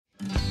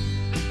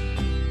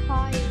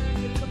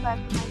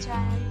welcome back to my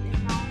channel,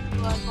 and now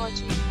you are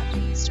watching a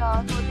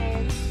 3-star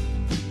hotel.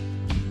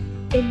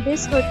 In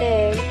this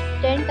hotel,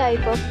 10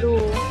 type of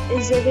room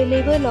is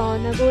available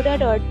on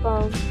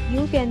agoda.com.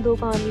 You can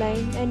book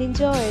online and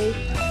enjoy it.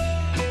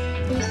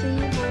 To see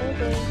more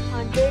than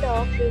 100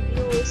 of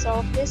reviews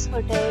of this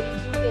hotel,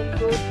 you can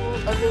go to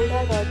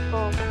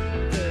agoda.com.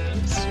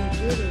 Its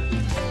review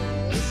rating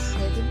is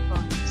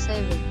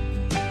 7.7.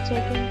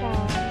 Check-in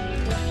time in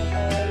the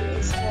hotel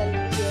is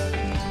 12 p.m.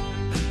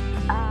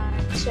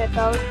 and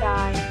check-out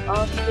time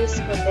of this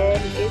hotel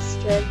is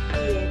 12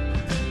 p.m.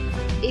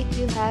 If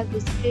you have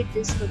visited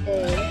this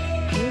hotel,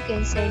 you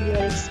can send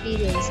your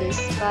experiences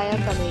via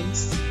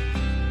comments.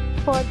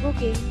 For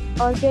booking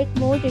or get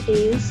more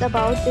details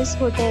about this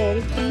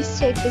hotel, please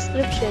check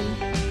description.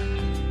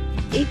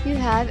 If you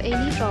have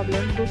any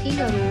problem booking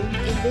a room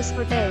in this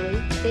hotel,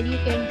 then you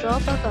can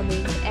drop a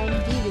comment and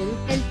we will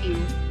help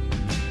you.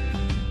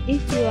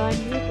 If you are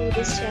new to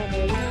this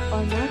channel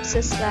or not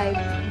subscribed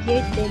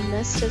yet, then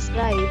must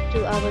subscribe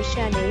to our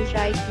channel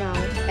right now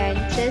and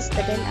press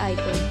the bell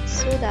icon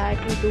so that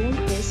you don't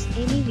miss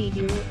any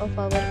video of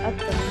our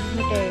upcoming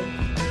hotel.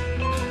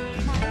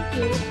 Thank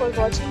you for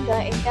watching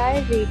the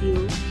entire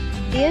video.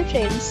 Dear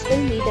friends,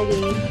 we'll meet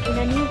again in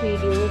a new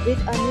video with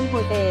a new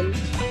hotel.